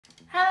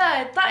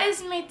that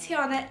is me,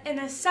 Tiana, in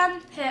a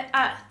sand pit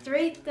at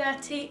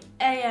 3:30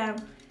 AM.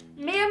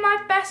 Me and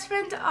my best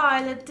friend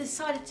Isla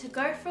decided to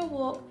go for a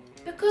walk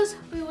because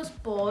we was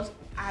bored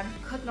and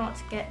could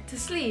not get to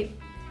sleep.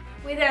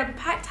 We then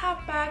packed our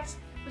bags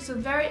with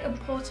some very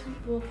important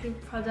walking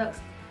products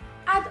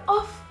and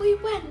off we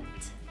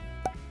went.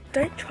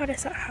 Don't try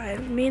this at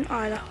home. Me and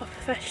Isla are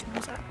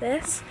professionals at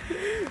this.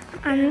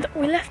 And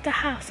we left the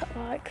house at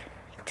like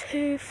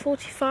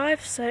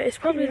 2:45, so it's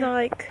probably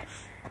like,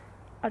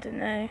 I don't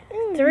know,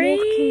 3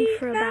 walking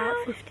for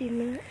about 15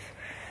 minutes.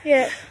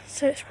 Yeah,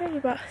 so it's probably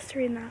about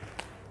 3 now.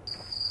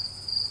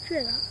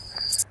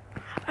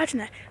 I don't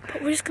know,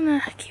 but we're just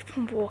gonna keep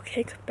on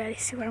walking. I can barely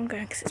see where I'm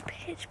going because it's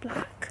pitch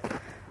black.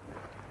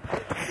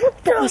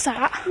 What was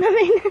that?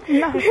 Nothing.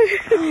 No.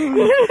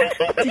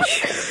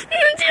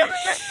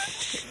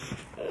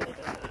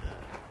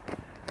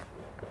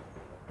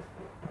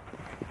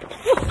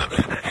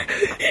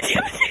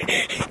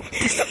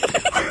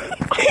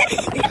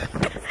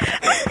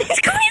 He's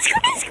coming.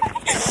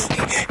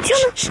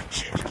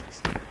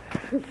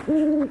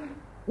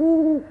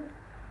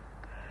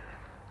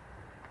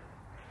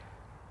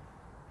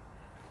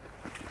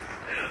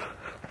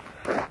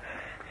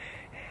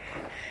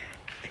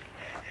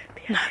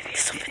 No, there's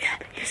something there.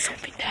 There's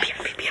something there.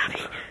 Be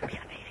happy.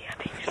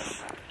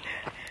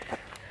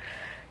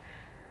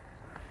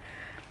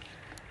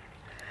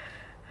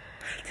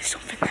 There's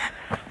something there.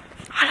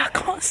 I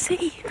can't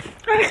see.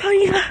 I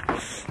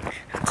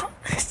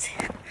can't see.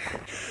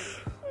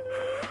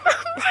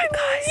 Right,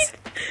 guys.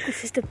 This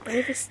is the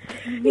bravest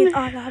thing me and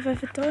Isla have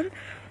ever done.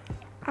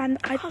 And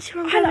I can't see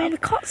where I'm going. I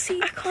can't see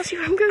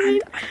where I'm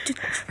going. And I do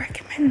not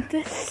recommend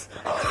this.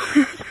 I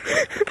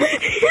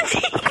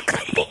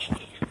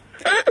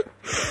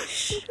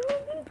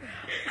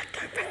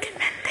don't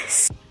recommend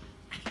this.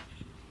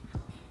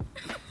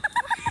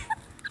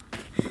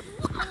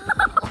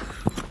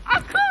 I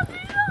can't do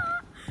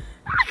that.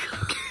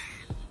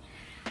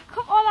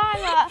 Come on,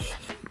 Isla.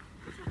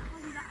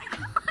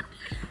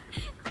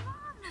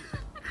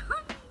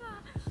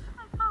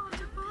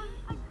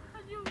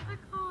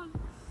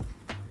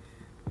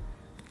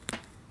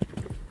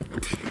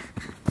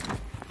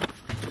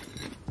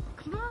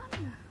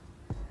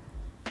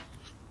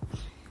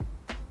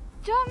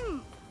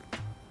 Jump!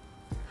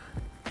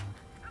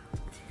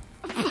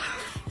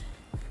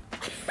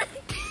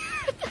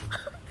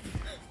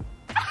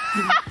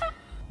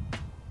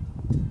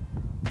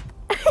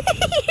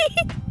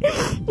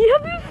 You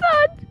having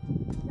fun?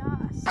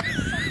 Yes.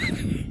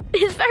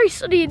 It's very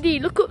sunny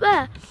indeed. Look up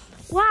there.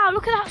 Wow,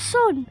 look at that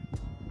sun.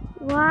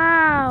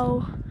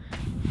 Wow.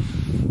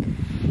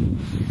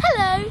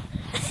 Hello.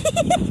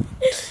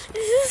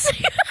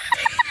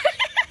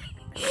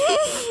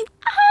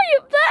 Hi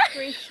up there.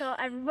 Screenshot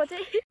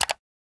everybody.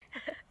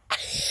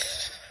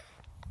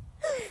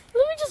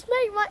 Let me just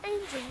make my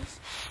angels.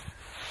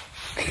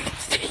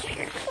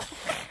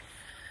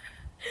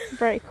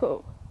 Very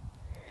cool.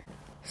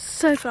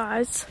 So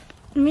guys,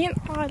 me and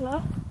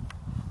Isla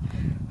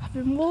have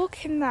been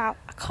walking now.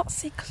 I can't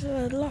see because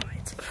of the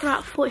light. For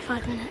about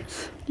 45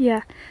 minutes.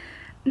 Yeah,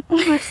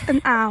 almost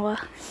an hour.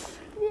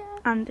 Yeah.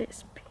 And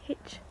it's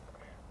pitch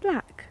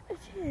black. It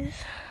is.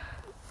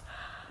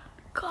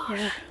 Gosh,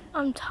 Yeah.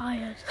 I'm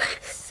tired.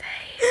 Same.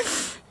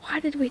 Why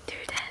did we do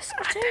this?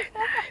 I don't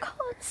know. I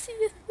can't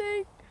see a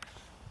thing.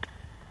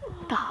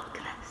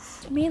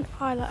 Darkness. Me and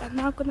Isla are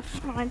now going to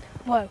find,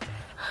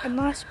 a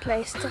nice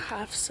place to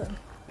have some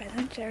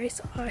Ben &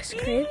 Jerry's ice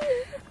cream.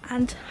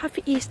 And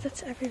happy Easter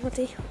to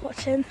everybody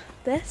watching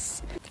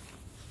this.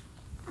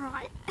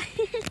 Right.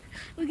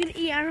 We're going to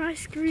eat our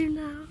ice cream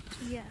now.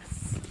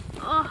 Yes.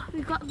 Oh,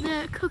 we've got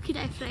the cookie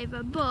dough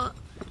flavour, but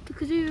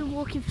because we've been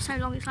walking for so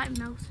long, it's like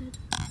melted.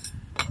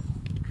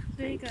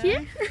 There you Thank go.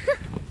 you.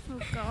 Oh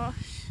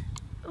gosh.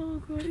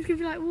 Oh god, it's going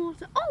to be like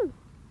water. Oh!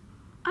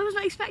 I was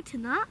not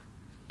expecting that.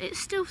 It's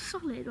still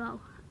solid,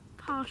 well,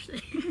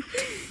 partially. Do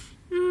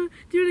you want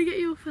to get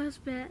your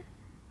first bit?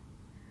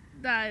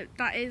 No,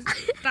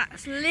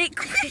 that's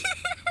liquid.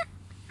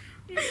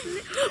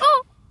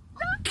 Oh!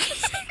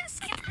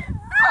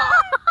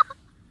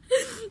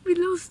 We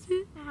lost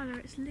it. Oh no,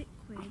 it's liquid.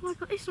 Oh my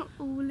god, it's not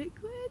all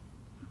liquid.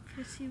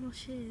 Can see my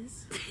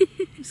shiz.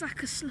 It's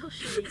like a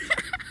slushy.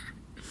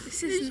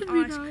 This isn't should be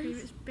ice cream,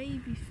 nice. it's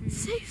baby food.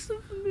 Save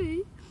some for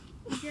me.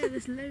 Yeah,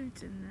 there's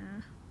loads in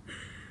there.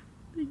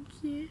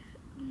 Thank you.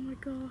 Oh my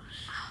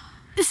gosh.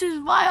 This is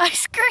my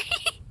ice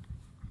cream.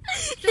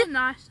 Still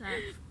nice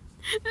though.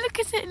 Look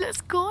at it, it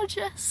looks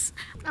gorgeous.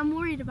 I'm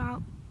worried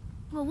about,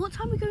 well, what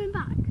time are we going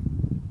back?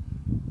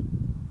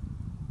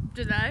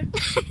 Dunno.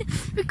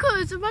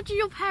 Because imagine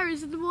your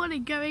parents in the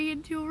morning going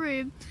into your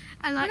room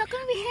and like... We're not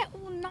going to be here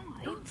all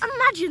night.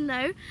 Imagine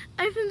though,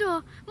 open the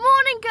door,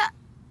 morning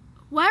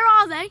where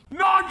are they?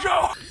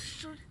 Nonjo!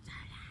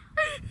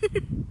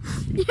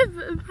 Yeah,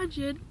 but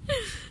imagine.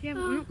 Yeah,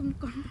 but we're not going to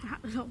go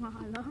that long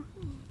either.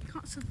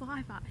 Can't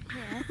survive out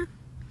here.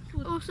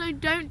 Also,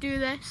 don't do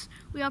this.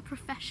 We are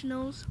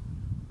professionals,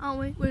 aren't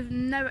we? With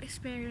no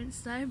experience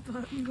though,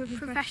 but we're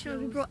Professionals.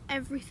 We brought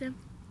everything.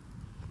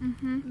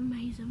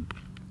 Amazing.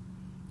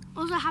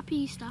 Also, Happy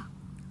Easter.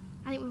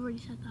 I think we've already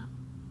said that.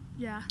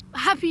 Yeah.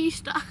 Happy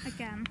Easter.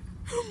 Again.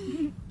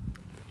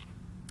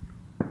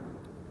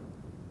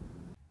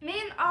 Me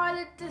and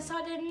Isla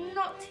decided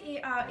not to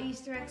eat our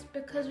Easter eggs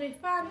because we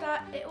found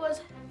out it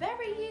was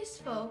very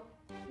useful.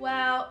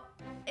 Well,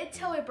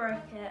 until we broke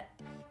it.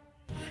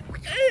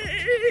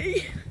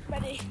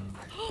 Ready?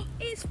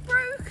 It's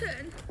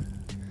broken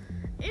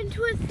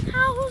Into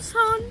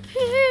 1,000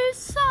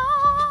 pieces.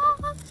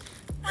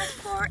 My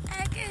poor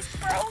egg is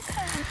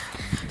broken.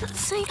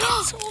 See,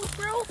 It's all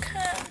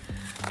broken.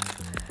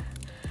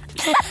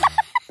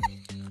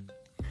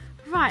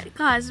 Right,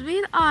 guys, me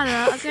and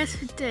Anna are going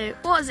to do,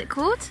 what is it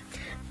called?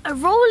 A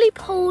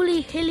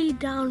roly-poly hilly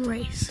down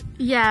race.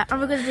 Yeah, and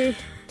we're going to do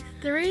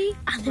 3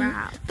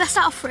 rounds. Best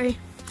out of 3.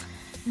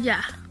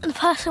 Yeah. And the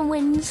person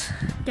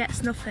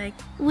Gets nothing.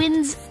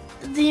 wins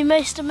the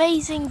most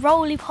amazing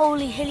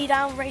roly-poly hilly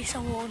down race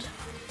award.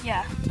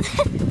 Yeah.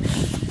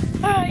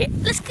 Alright,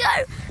 let's go.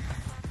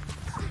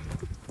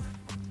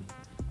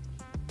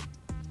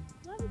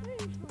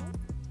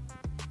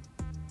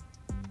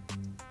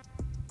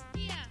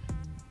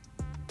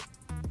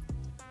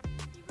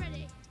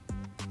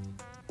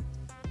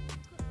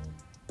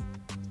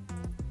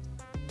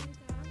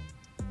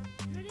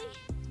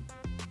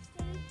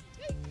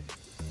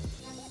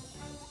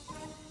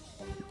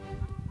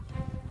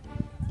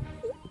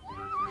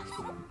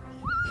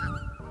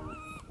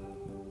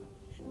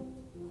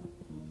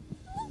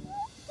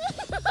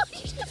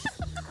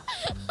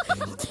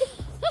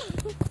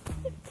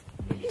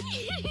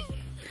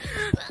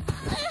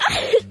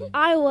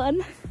 I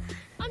won.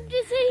 I'm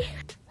dizzy.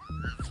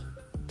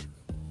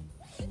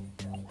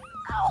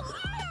 Ow.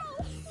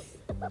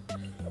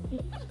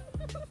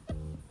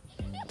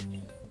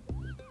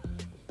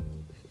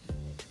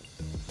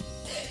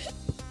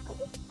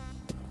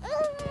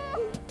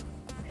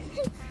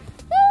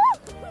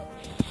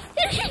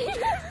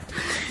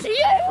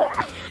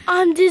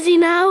 I'm dizzy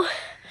now.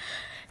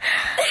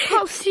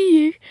 I'll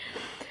see you.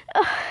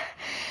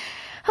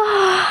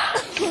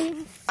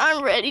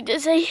 I'm really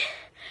dizzy.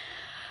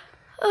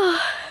 Whoa!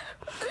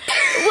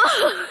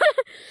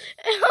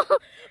 Whoa!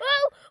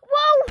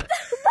 Whoa!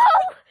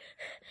 Whoa!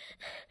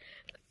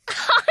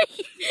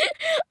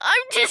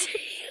 I'm dizzy.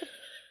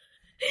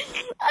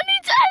 I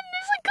need to end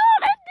this. I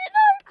can't end it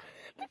now.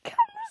 The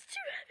camera's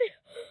too heavy.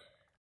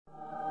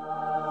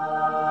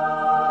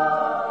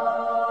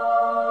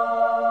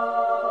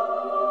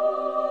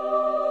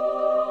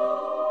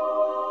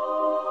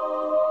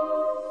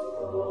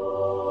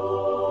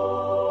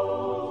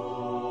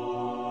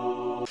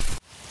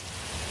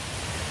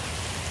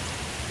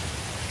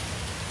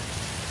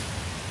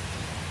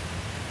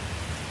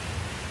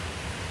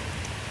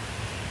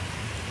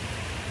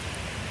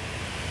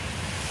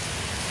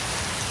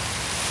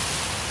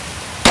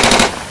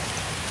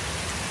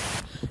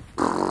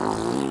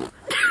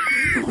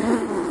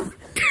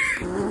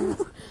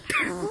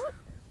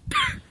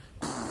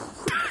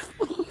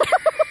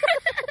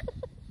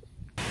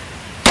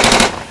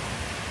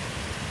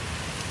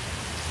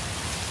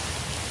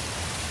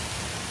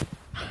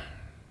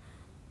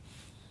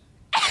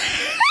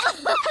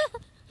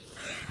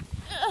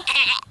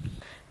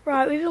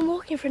 Right, we've been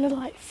walking for another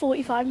like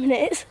 45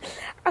 minutes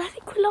and I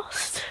think we're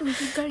lost. We've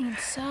been going in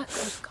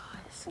circles,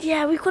 guys.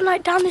 Yeah, we've gone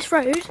like down this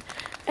road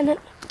and then...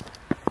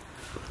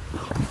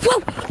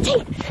 Whoa!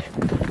 Gee!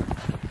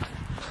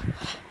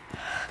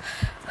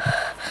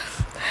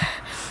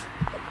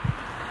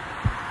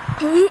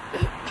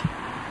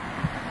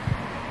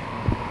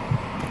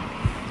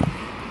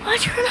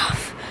 Why'd you run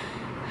off?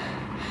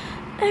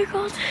 Oh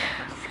god.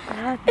 Oh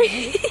my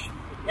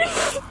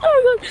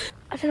god.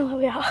 I don't know where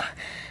we are.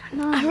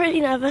 No. I'm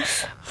really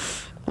nervous.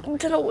 I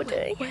don't know what we're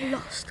doing. We're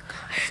lost,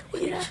 guys.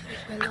 Yeah.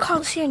 I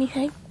can't see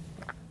anything.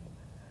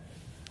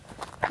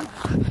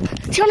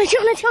 Tiana,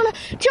 don't go, Tiana.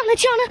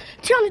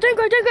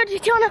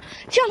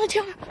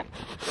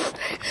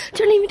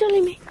 Don't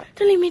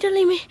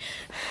leave me.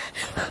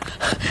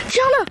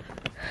 Tiana,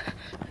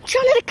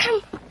 the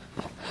camera.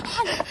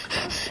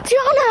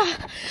 Tiana,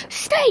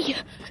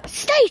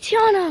 stay,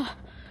 Tiana.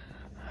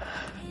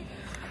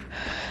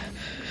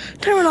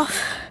 Don't run off.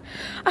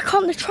 I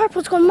can't, the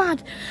tripod's gone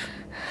mad.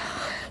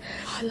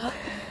 Isla.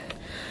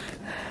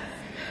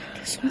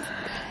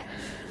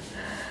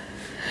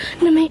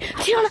 No, me.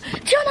 Tiana,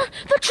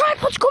 the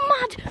tripod's gone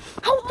mad.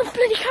 Hold the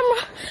bloody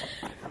camera.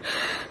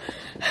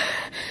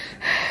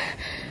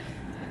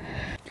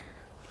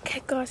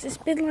 Okay, guys, it's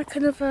been like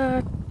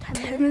another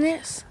 10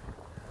 minutes.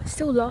 We're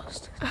still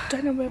lost.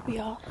 Don't know where we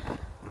are.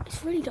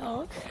 It's really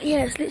dark.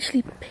 Yeah, it's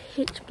literally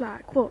pitch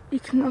black. Well, you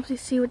can obviously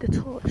see with the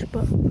torch,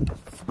 but...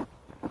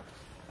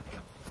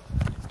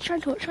 Shine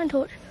torch.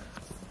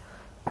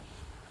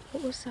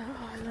 What was that,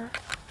 Isla?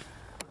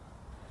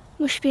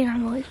 Must be an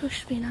animal.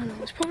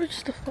 It's probably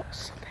just a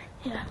fox.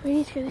 Yeah, we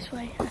need to go this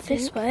way.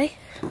 This way?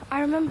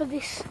 I remember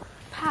this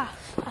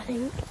path, I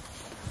think.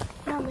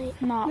 No, mate.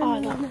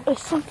 No.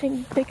 It's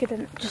something bigger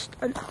than just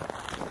an...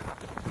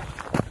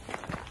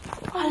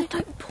 Oh,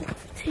 don't pull the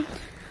teeth.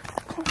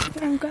 I can't see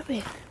where I'm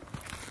going.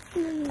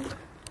 No.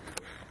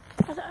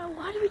 I don't know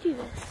why Why do we do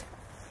this?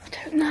 I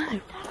don't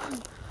know.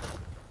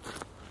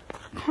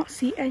 I can't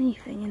see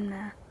anything in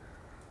there.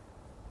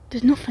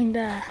 There's nothing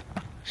there,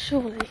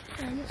 surely.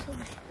 Yeah, not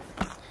surely.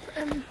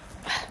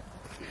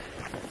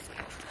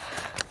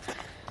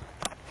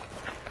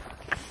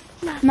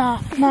 No.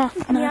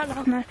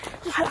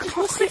 Just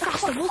walk a bit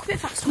faster, walk a bit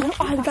faster. No,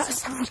 that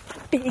sounds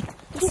big.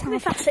 Walk a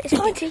bit faster, it's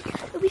fine, T.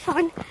 It'll be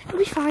fine.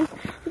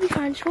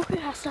 Just walk a bit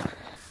faster.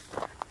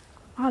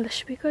 Isla,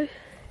 should we go?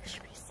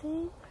 Should we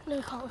see? No,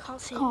 we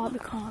can't see. We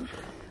can't.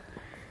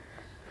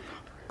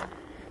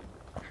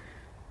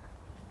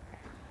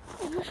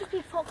 It must just be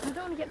a fox. I don't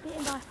want to get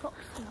bitten by a fox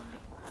tonight.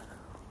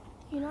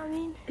 You know what I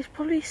mean? It's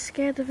probably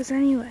scared of us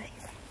anyway.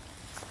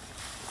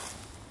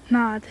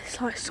 Nah,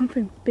 there's like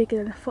something bigger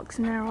than a fox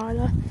in there,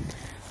 Isla.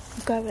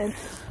 I'm going.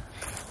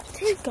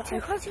 T, go. I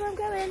can't see where I'm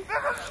going.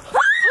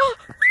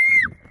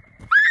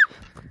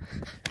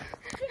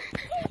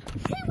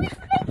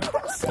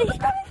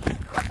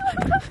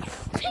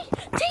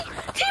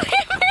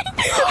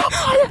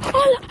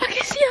 I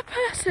can see a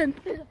person.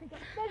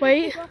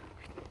 Wait.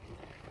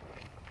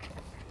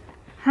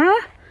 Huh?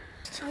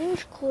 I think we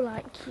should call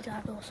like your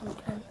dad or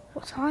something.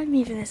 What time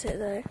even is it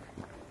though?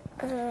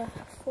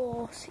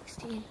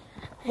 4:16.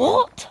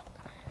 What?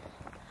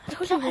 I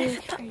told That you we is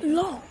were that training.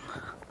 long?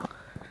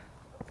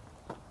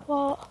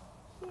 What?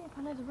 Yeah,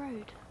 I know the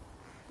road.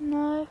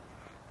 No.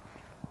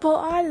 But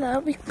I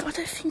don't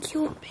think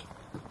he'll be.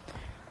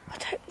 I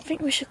don't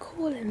think we should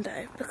call him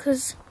though,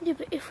 because Yeah,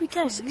 but if we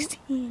don't,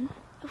 16.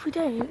 if we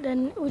don't,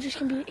 then we're just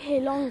gonna be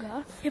here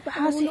longer. Yeah, but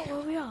and how's we're he? not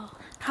where we are?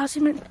 How's he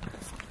meant?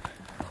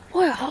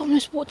 Well, I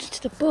almost walked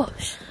into the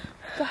bush.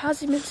 But how's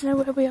he meant to know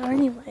where we are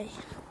anyway?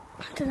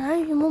 I don't know.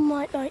 Your mum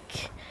might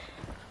like.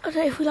 I don't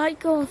know if we like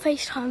go on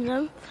FaceTime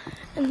them,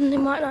 and then they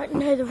might like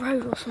know the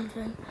road or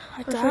something. I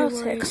I'm very doubt it,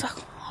 worried. because I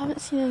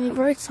haven't seen any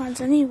road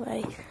signs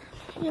anyway.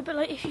 Yeah, but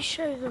like if you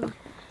show them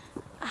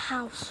a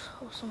house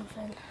or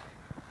something.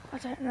 I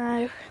don't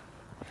know.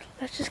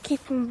 Let's just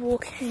keep on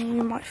walking.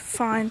 We might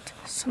find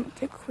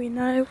something we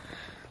know.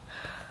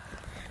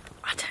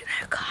 I don't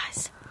know,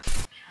 guys.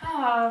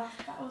 Oh,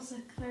 that was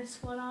a close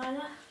one,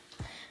 Isla.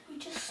 We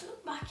just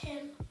look back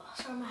in. Oh,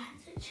 sorry, my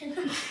head's itching.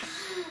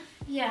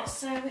 Yeah,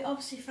 so we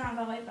obviously found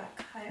our way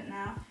back home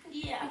now.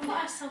 Yeah, We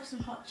got ourselves some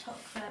hot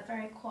chocolate,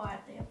 very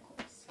quietly, of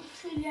course.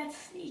 we had to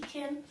sneak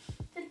in.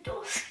 The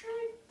door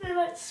squeaked.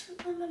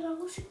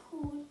 What's it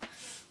called?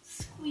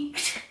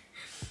 Squeaked.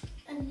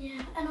 And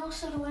yeah, and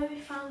also the way we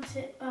found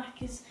it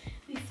back is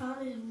we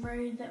found this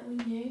road that we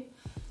knew,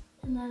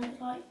 and then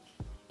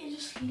it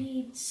just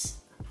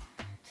leads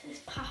to this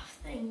path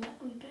thing that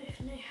we both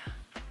knew.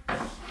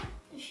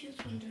 If you was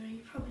wondering,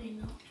 probably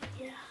not, but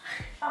yeah.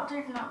 I don't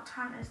even know what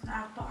time it is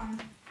now, but I'm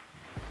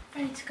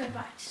ready to go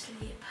back to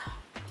sleep.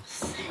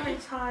 I'm very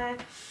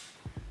tired.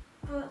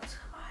 But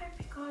I hope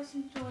you guys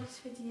enjoyed this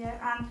video,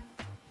 and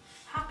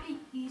happy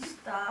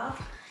Easter.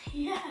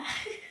 Yeah.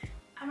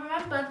 And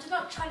remember, do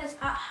not try this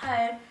at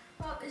home.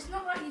 Well, it's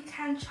not like you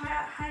can try it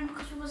at home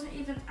because we wasn't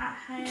even at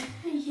home.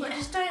 Yeah. But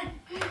just don't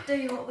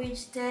do what we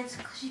just did,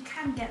 because you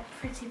can get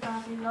pretty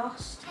badly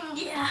lost.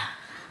 Yeah.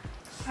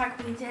 Like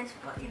we did,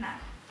 but you know.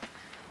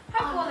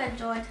 Hope you all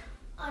enjoyed.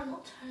 I'm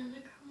not turning the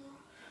camera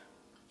off.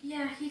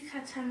 Yeah, you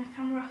can turn the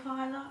camera off,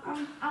 Isla.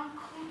 I'm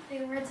comfy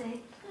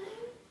already.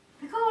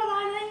 Go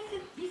on,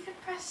 Isla, you can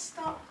press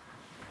stop.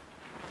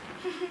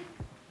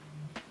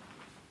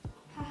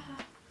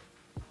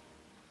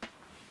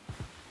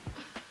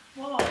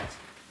 What?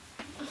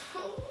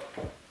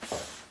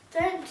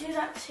 Don't do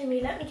that to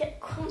me. Let me get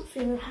comfy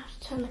and have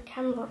to turn the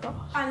camera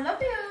off. I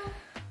love you.